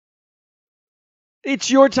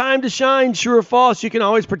It's your time to shine, true or false. You can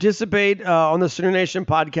always participate on the Sooner Nation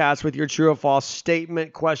podcast with your true or false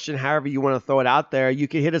statement, question, however you want to throw it out there. You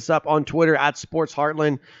can hit us up on Twitter at Sports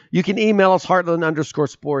Heartland. You can email us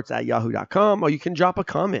heartland_sports at yahoo.com, or you can drop a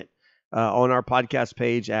comment on our podcast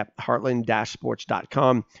page at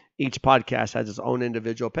heartland-sports.com. Each podcast has its own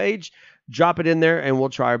individual page. Drop it in there, and we'll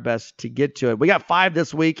try our best to get to it. We got 5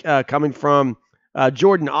 this week coming from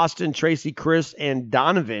Jordan, Austin, Tracy, Chris, and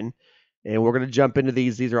Donovan. And we're going to jump into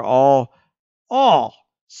these. These are all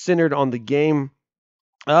centered on the game.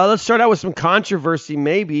 Let's start out with some controversy,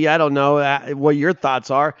 maybe. I don't know what your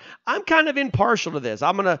thoughts are. I'm kind of impartial to this.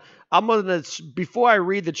 I'm gonna before I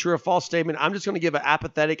read the true or false statement, I'm just gonna give an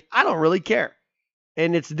apathetic. I don't really care.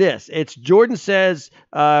 And it's this. It's Jordan says,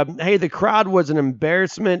 "Hey, the crowd was an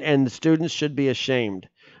embarrassment, and the students should be ashamed."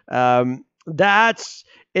 And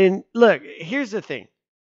look. Here's the thing.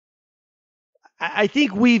 I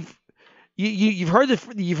think you've heard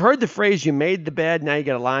the phrase, you made the bed, now you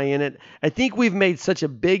got to lie in it. I think we've made such a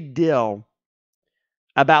big deal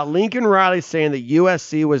about Lincoln Riley saying that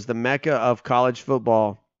USC was the mecca of college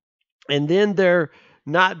football, and then there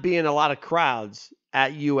not being a lot of crowds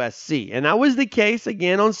at USC. And that was the case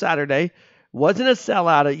again on Saturday. Wasn't a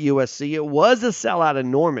sellout at USC. It was a sellout in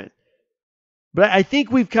Norman. But I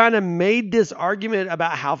think we've kind of made this argument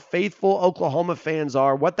about how faithful Oklahoma fans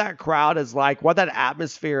are, what that crowd is like, what that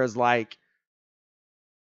atmosphere is like.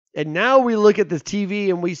 And now we look at the TV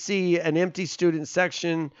and we see an empty student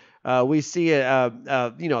section. We see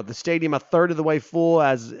the stadium a third of the way full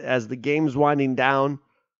as the game's winding down.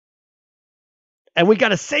 And we got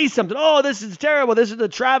to say something. Oh, this is terrible. This is a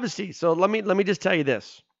travesty. So let me just tell you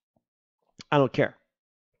this. I don't care.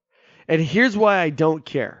 And here's why I don't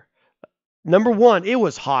care. Number one, it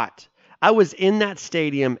was hot. I was in that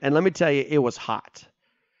stadium, and let me tell you, it was hot.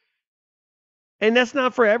 And that's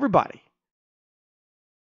not for everybody.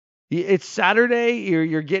 It's Saturday.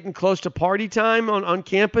 You're getting close to party time on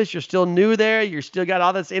campus. You're still new there. You're still got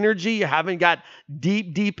all this energy. You haven't got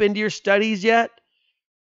deep into your studies yet.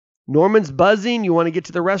 Norman's buzzing. You want to get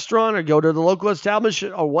to the restaurant or go to the local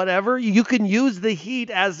establishment or whatever. You can use the heat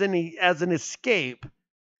as an escape.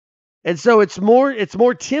 And so it's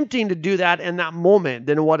more tempting to do that in that moment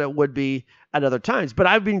than what it would be at other times. But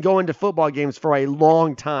I've been going to football games for a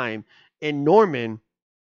long time in Norman.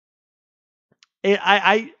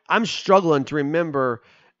 I'm struggling to remember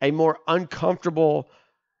a more uncomfortable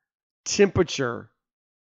temperature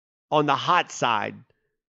on the hot side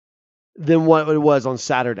than what it was on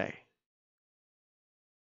Saturday.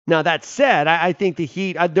 Now that said, I think the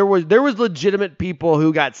heat. There was legitimate people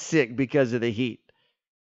who got sick because of the heat.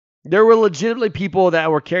 There were legitimately people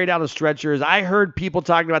that were carried out on stretchers. I heard people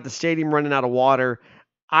talking about the stadium running out of water.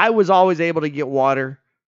 I was always able to get water.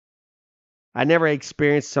 I never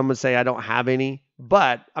experienced someone say I don't have any.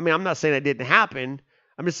 But, I mean, I'm not saying it didn't happen.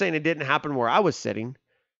 I'm just saying it didn't happen where I was sitting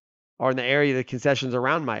or in the area, the concessions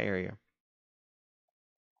around my area.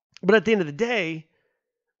 But at the end of the day,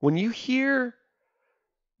 when you hear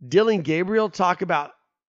Dylan Gabriel talk about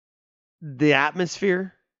the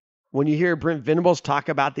atmosphere, when you hear Brent Venables talk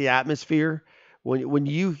about the atmosphere, when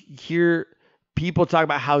you hear people talk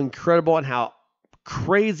about how incredible and how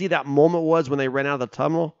crazy that moment was when they ran out of the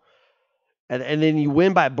tunnel, and then you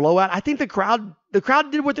win by a blowout, I think the crowd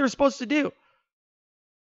did what they were supposed to do.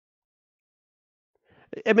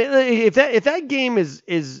 I mean, if that game is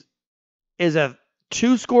a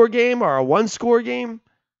 2-score game or a 1-score game,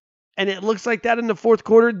 and it looks like that in the fourth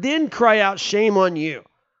quarter, then cry out shame on you.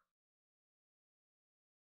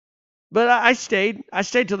 But I stayed. I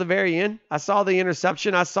stayed till the very end. I saw the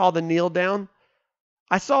interception. I saw the kneel down.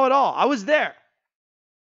 I saw it all. I was there.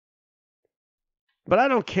 But I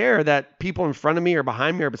don't care that people in front of me or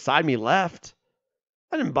behind me or beside me left.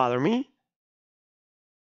 That didn't bother me.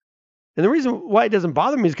 And the reason why it doesn't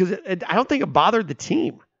bother me is because I don't think it bothered the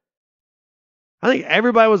team. I think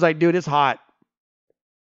everybody was like, dude, it's hot.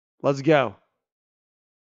 Let's go.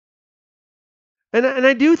 And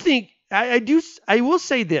I do think, I will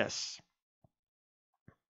say this.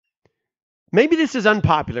 Maybe this is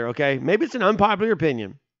unpopular, okay? Maybe it's an unpopular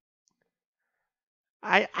opinion.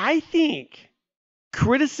 I think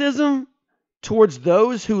criticism towards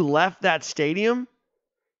those who left that stadium,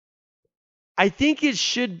 I think it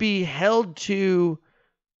should be held to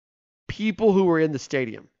people who were in the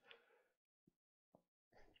stadium.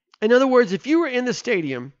 In other words, if you were in the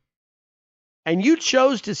stadium and you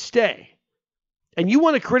chose to stay and you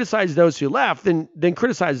want to criticize those who left, then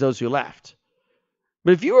criticize those who left.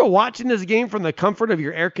 But if you were watching this game from the comfort of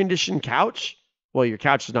your air-conditioned couch, well, your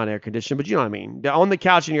couch is not air-conditioned, but you know what I mean, on the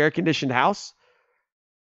couch in your air-conditioned house,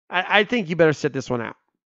 I think you better sit this one out.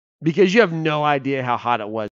 because you have no idea how hot it was.